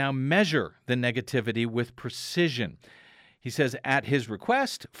intelligence can now measure the negativity with precision. He says at his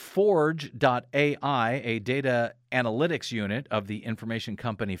request, Forge.ai, a data analytics unit of the information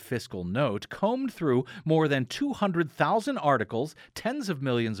company Fiscal Note, combed through more than 200,000 articles, tens of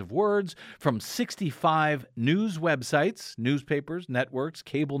millions of words from 65 news websites, newspapers, networks,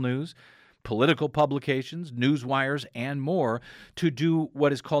 cable news, political publications, news wires, and more to do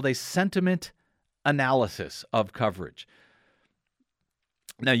what is called a sentiment analysis of coverage.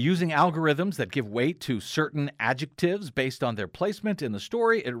 Now, using algorithms that give weight to certain adjectives based on their placement in the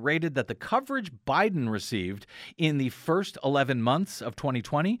story, it rated that the coverage Biden received in the first 11 months of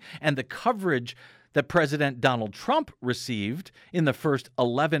 2020 and the coverage that President Donald Trump received in the first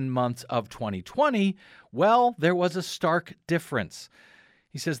 11 months of 2020, well, there was a stark difference.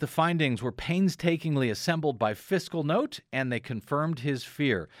 He says the findings were painstakingly assembled by Fiscal Note, and they confirmed his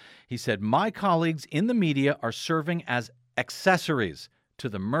fear. He said, "My colleagues in the media are serving as accessories to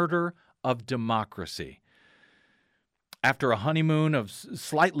the murder of democracy." After a honeymoon of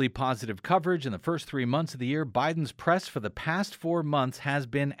slightly positive coverage in the first 3 months of the year, Biden's press for the past 4 months has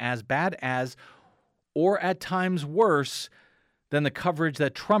been as bad as, or at times worse, than the coverage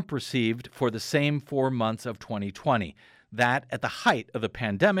that Trump received for the same 4 months of 2020. That at the height of the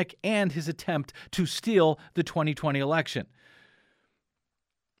pandemic and his attempt to steal the 2020 election.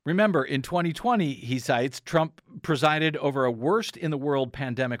 Remember, in 2020, he cites, Trump presided over a worst-in-the-world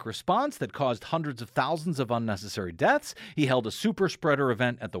pandemic response that caused hundreds of thousands of unnecessary deaths. He held a super-spreader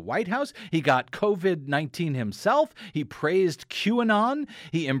event at the White House. He got COVID-19 himself. He praised QAnon.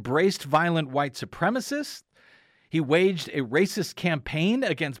 He embraced violent white supremacists. He waged a racist campaign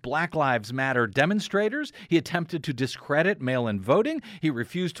against Black Lives Matter demonstrators. He attempted to discredit mail-in voting. He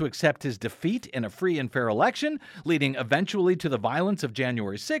refused to accept his defeat in a free and fair election, leading eventually to the violence of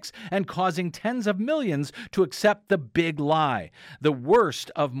January 6 and causing tens of millions to accept the big lie, the worst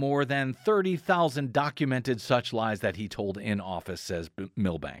of more than 30,000 documented such lies that he told in office, says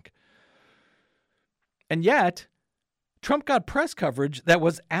Milbank. And yet, Trump got press coverage that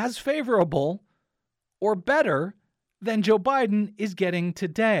was as favorable or better than Joe Biden is getting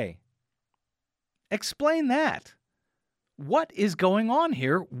today. Explain that. What is going on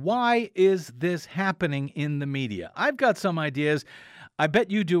here? Why is this happening in the media? I've got some ideas. I bet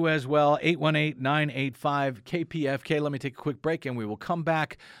you do as well. 818-985-KPFK. Let me take a quick break and we will come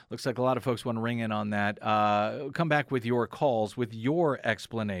back. Looks like a lot of folks want to ring in on that. Come back with your calls, with your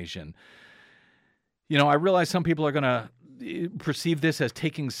explanation. You know, I realize some people are going to perceive this as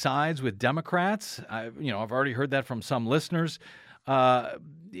taking sides with Democrats. I've already heard that from some listeners.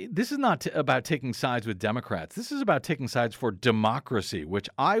 This is not about taking sides with Democrats. This is about taking sides for democracy, which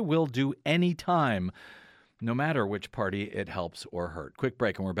I will do anytime, no matter which party it helps or hurt. Quick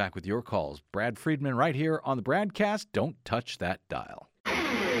break, and we're back with your calls. Brad Friedman right here on the BradCast. Don't touch that dial.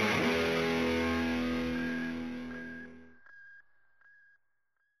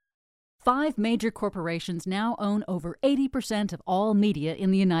 5 major corporations now own over 80% of all media in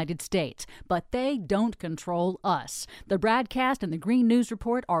the United States, but they don't control us. The BradCast and the Green News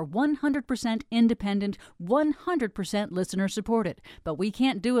Report are 100% independent, 100% listener-supported. But we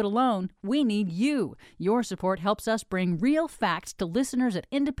can't do it alone. We need you. Your support helps us bring real facts to listeners at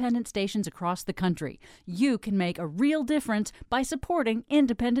independent stations across the country. You can make a real difference by supporting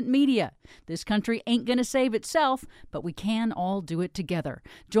independent media. This country ain't going to save itself, but we can all do it together.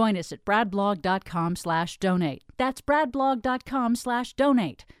 Join us at bradblog.com/donate. That's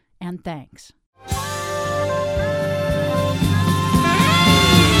bradblog.com/donate. And thanks.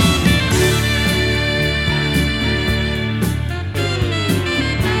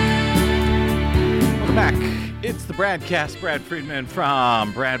 Welcome back. It's the BradCast. Brad Friedman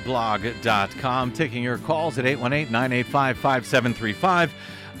from bradblog.com, taking your calls at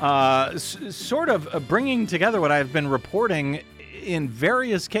 818-985-5735. Sort of bringing together what I've been reporting in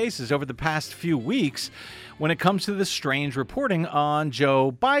various cases over the past few weeks when it comes to this strange reporting on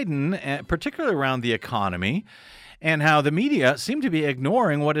Joe Biden, particularly around the economy, and how the media seem to be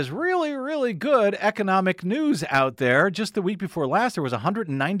ignoring what is really, really good economic news out there. Just the week before last, there was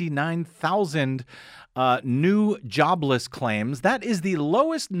 199,000 new jobless claims. That is the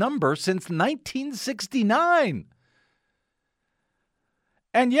lowest number since 1969.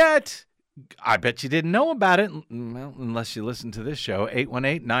 And yet, I bet you didn't know about it, well, unless you listen to this show.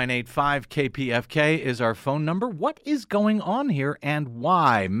 818-985-KPFK is our phone number. What is going on here and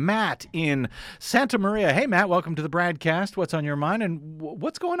why? Matt in Santa Maria. Hey, Matt, welcome to the BradCast. What's on your mind and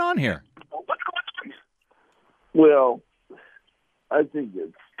what's going on here? Well, I think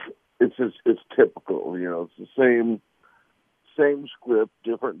it's typical. You know, it's the same script,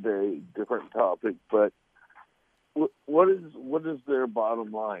 different day, different topic. But what is their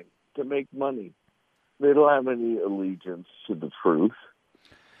bottom line? To make money. They don't have any allegiance to the truth.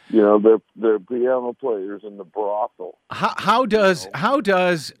 You know, they're piano players in the brothel. How does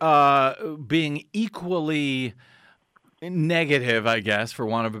being equally negative, I guess, for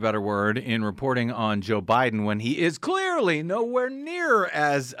want of a better word, in reporting on Joe Biden when he is clearly nowhere near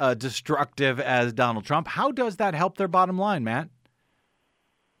as destructive as Donald Trump, how does that help their bottom line, Matt?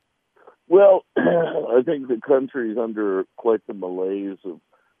 Well, I think the country is under quite the malaise of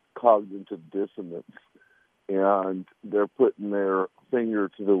cognitive dissonance, and they're putting their finger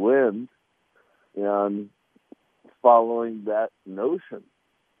to the wind and following that notion.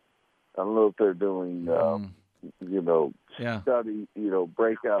 I don't know if they're doing, study,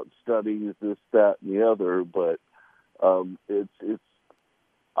 breakout studies, this, that, and the other, but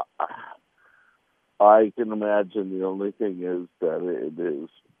I can imagine the only thing is that it is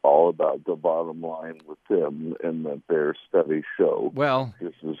all about the bottom line with them, and that their studies show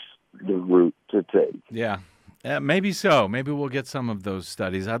this is the route to take. Yeah, maybe so. Maybe we'll get some of those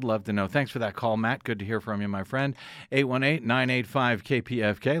studies. I'd love to know. Thanks for that call, Matt. Good to hear from you, my friend.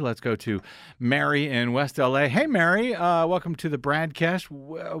 818-985-KPFK. Let's go to Mary in West L.A. Hey, Mary. Welcome to the BradCast.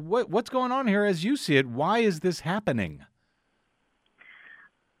 What's going on here as you see it? Why is this happening?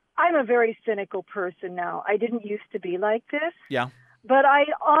 I'm a very cynical person now. I didn't used to be like this. Yeah. But I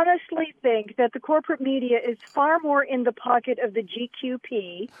honestly think that the corporate media is far more in the pocket of the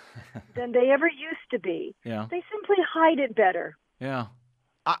GQP than they ever used to be. Yeah. They simply hide it better. Yeah.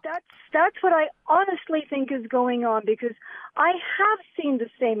 That's what I honestly think is going on, because I have seen the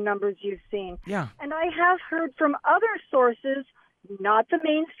same numbers you've seen. Yeah. And I have heard from other sources, not the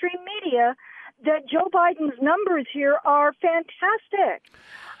mainstream media, that Joe Biden's numbers here are fantastic.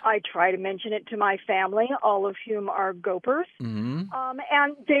 I try to mention it to my family, all of whom are Gopers,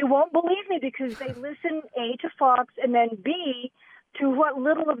 and they won't believe me because they listen, A, to Fox, and then B, to what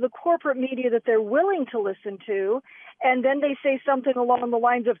little of the corporate media that they're willing to listen to, and then they say something along the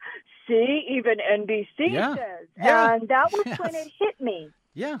lines of, see, even NBC says. Yeah. And that was when it hit me.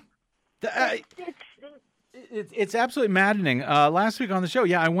 Yeah. It's absolutely maddening. Last week on the show,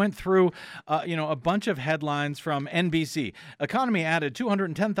 I went through, a bunch of headlines from NBC. Economy added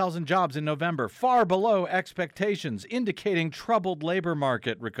 210,000 jobs in November, far below expectations, indicating troubled labor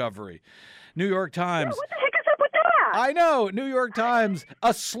market recovery. New York Times. Yeah, what the heck is up with that? I know. New York Times, a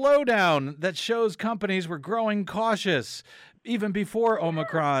slowdown that shows companies were growing cautious even before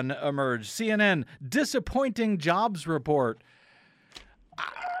Omicron emerged. CNN, disappointing jobs report.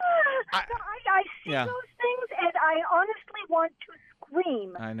 I see those things, and I honestly want to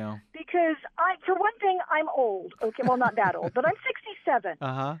scream. I know. Because, for one thing, I'm old. Okay, well, not that old, but I'm 67.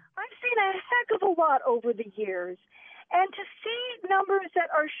 Uh-huh. I've seen a heck of a lot over the years. And to see numbers that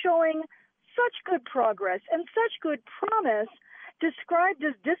are showing such good progress and such good promise described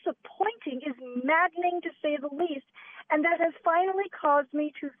as disappointing is maddening, to say the least. And that has finally caused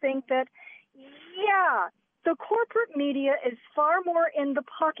me to think that, the corporate media is far more in the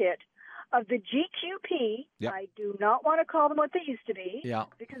pocket of the GQP. Yep. I do not want to call them what they used to be,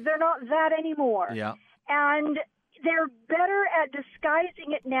 because they're not that anymore. Yeah. And they're better at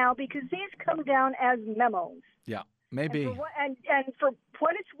disguising it now because these come down as memos. Yeah, maybe. And for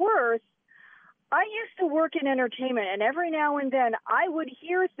what it's worth, I used to work in entertainment, and every now and then I would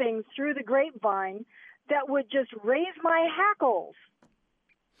hear things through the grapevine that would just raise my hackles.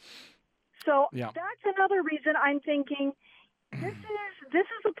 So that's another reason I'm thinking this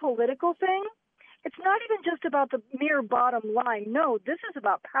is a political thing. It's not even just about the mere bottom line. No, this is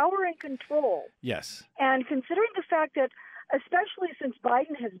about power and control. Yes. And considering the fact that, especially since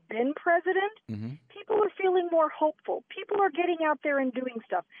Biden has been president, people are feeling more hopeful. People are getting out there and doing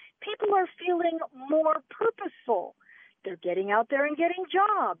stuff. People are feeling more purposeful. They're getting out there and getting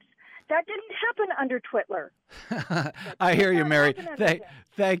jobs. That didn't happen under Twitler. I hear you, Mary.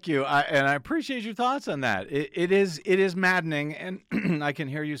 Thank you, and I appreciate your thoughts on that. It is maddening, and I can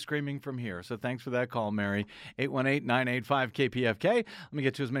hear you screaming from here. So thanks for that call, Mary. 818-985-KPFK. Let me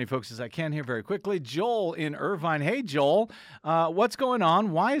get to as many folks as I can here very quickly. Joel in Irvine. Hey, Joel. What's going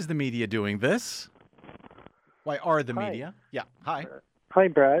on? Why is the media doing this? Why are the media? Yeah. Hi. Hi,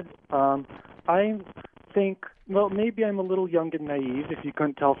 Brad. I think, well, maybe I'm a little young and naive, if you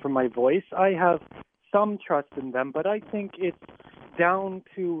couldn't tell from my voice. I have some trust in them, but I think it's down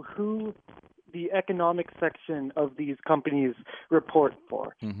to who the economic section of these companies report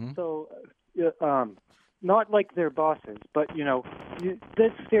for. So, not like their bosses, but,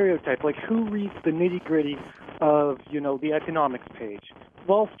 this stereotype, like who reads the nitty-gritty of, the economics page?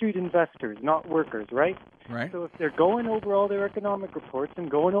 Wall Street investors, not workers, right? Right. So if they're going over all their economic reports and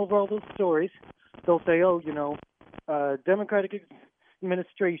going over all those stories, they'll say, Democratic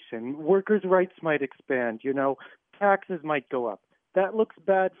administration, workers' rights might expand, taxes might go up. That looks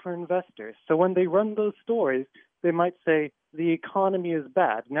bad for investors. So when they run those stories, they might say the economy is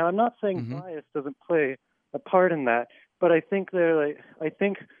bad. Now, I'm not saying bias doesn't play a part in that, but I think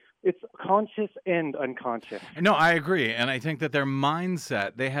it's conscious and unconscious. No, I agree. And I think that their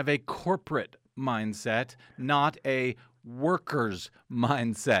mindset, they have a corporate mindset, not a workers'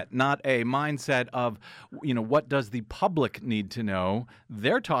 mindset, not a mindset of, what does the public need to know?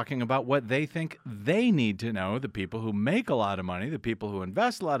 They're talking about what they think they need to know, the people who make a lot of money, the people who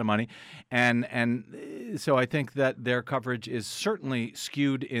invest a lot of money. And so I think that their coverage is certainly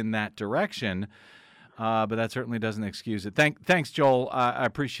skewed in that direction. But that certainly doesn't excuse it. Thanks, Joel. I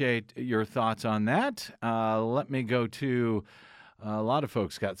appreciate your thoughts on that. Let me go to a lot of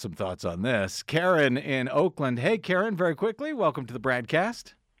folks got some thoughts on this. Karen in Oakland. Hey, Karen, very quickly. Welcome to the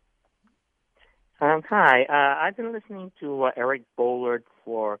BradCast. Hi. I've been listening to Eric Bollard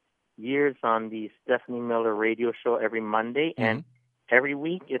for years on the Stephanie Miller radio show every Monday, and every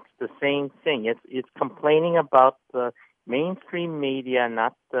week it's the same thing. It's complaining about the mainstream media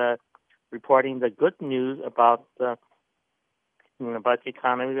not reporting the good news about the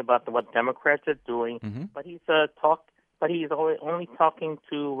economy, about what Democrats are doing. But he's only talking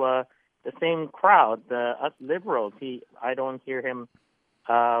to the same crowd, us liberals. I don't hear him,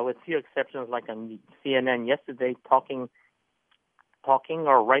 with few exceptions, like on CNN yesterday, talking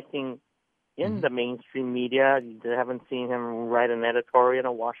or writing in the mainstream media. You haven't seen him write an editorial in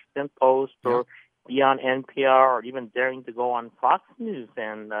a Washington Post or be on NPR or even daring to go on Fox News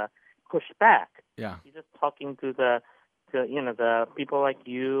and push back. Yeah. He's just talking to the people like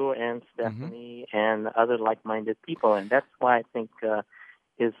you and Stephanie and other like-minded people, and that's why I think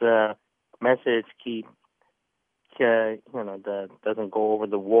his message doesn't go over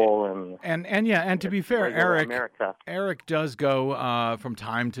the wall and to be fair, America. Eric does go from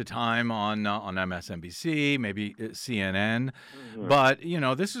time to time on MSNBC, maybe CNN, but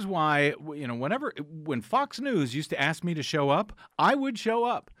this is why when Fox News used to ask me to show up, I would show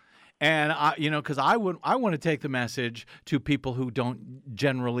up. And because I want to take the message to people who don't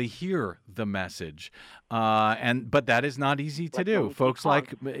generally hear the message, but that is not easy to do. Folks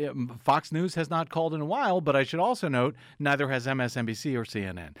like Fox News has not called in a while, but I should also note neither has MSNBC or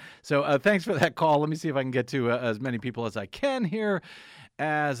CNN. So thanks for that call. Let me see if I can get to as many people as I can here,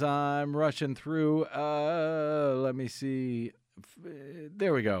 as I'm rushing through. Let me see.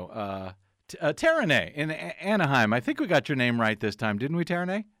 There we go. Taranay in Anaheim. I think we got your name right this time, didn't we,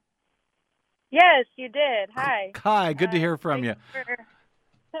 Taranay? Yes, you did. Hi. Hi, good to hear from you.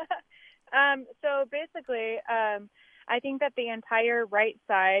 So basically, I think that the entire right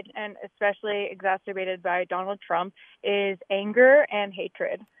side, and especially exacerbated by Donald Trump, is anger and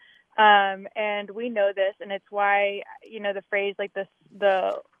hatred. And we know this, and it's why, the phrase like this,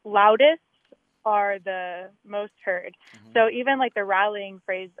 the loudest are the most heard. So even like the rallying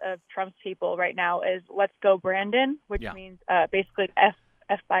phrase of Trump's people right now is "Let's go, Brandon," which means basically F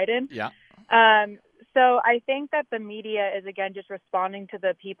Biden. Yeah. So I think that the media is, again, just responding to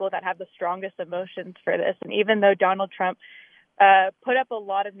the people that have the strongest emotions for this. And even though Donald Trump put up a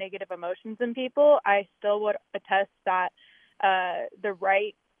lot of negative emotions in people, I still would attest that the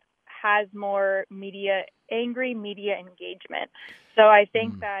right has more angry media engagement. So I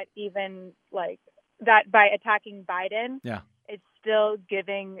think that even like that by attacking Biden, it's still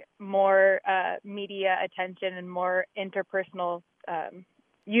giving more media attention and more interpersonal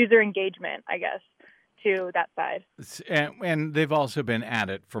user engagement, I guess, to that side. And they've also been at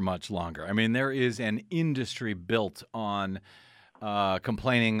it for much longer. I mean, there is an industry built on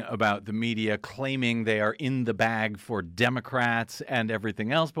complaining about the media, claiming they are in the bag for Democrats and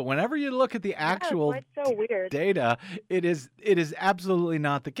everything else. But whenever you look at the actual data, it is absolutely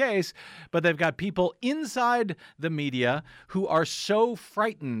not the case. But they've got people inside the media who are so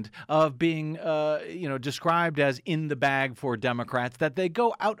frightened of being, described as in the bag for Democrats that they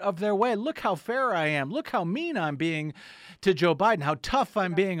go out of their way. Look how fair I am. Look how mean I'm being to Joe Biden, how tough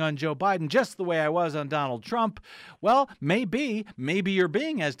I'm being on Joe Biden, just the way I was on Donald Trump. Well, maybe you're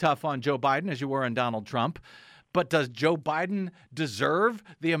being as tough on Joe Biden as you were on Donald Trump, but does Joe Biden deserve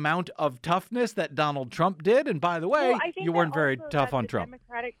the amount of toughness that Donald Trump did? And by the way, you weren't very tough on Trump.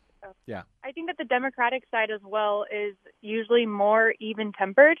 I think that the Democratic side as well is usually more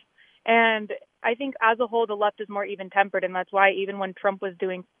even-tempered, and I think as a whole the left is more even-tempered, and that's why even when Trump was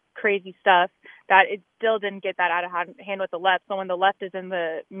doing crazy stuff, that it still didn't get that out of hand with the left. So when the left is in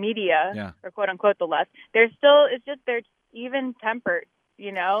the media, or quote unquote the left, they're even tempered,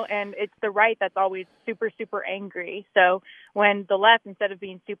 and it's the right that's always super, super angry. So when the left, instead of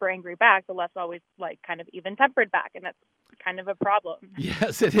being super angry back, the left's always like kind of even tempered back, and that's kind of a problem.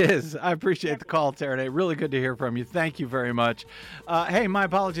 Yes, it is. I appreciate the call, Taranay. Really good to hear from you. Thank you very much. Hey, my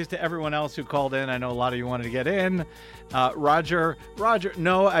apologies to everyone else who called in. I know a lot of you wanted to get in. Roger,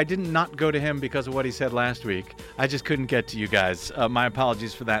 no, I did not go to him because of what he said last week. I just couldn't get to you guys. My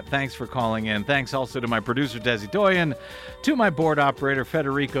apologies for that. Thanks for calling in. Thanks also to my producer, Desi Doyen, to my board operator,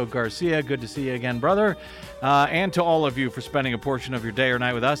 Federico Garcia. Good to see you again, brother. And to all of you for spending a portion of your day or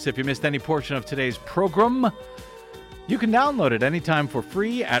night with us. If you missed any portion of today's program, you can download it anytime for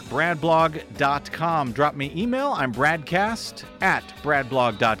free at bradblog.com. Drop me email. I'm BradCast at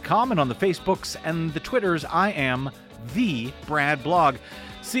bradblog.com. And on the Facebooks and the Twitters, I am the Brad Blog.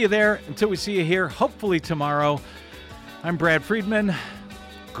 See you there. Until we see you here, hopefully tomorrow. I'm Brad Friedman.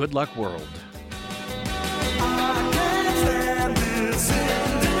 Good luck, world. I can't stand this.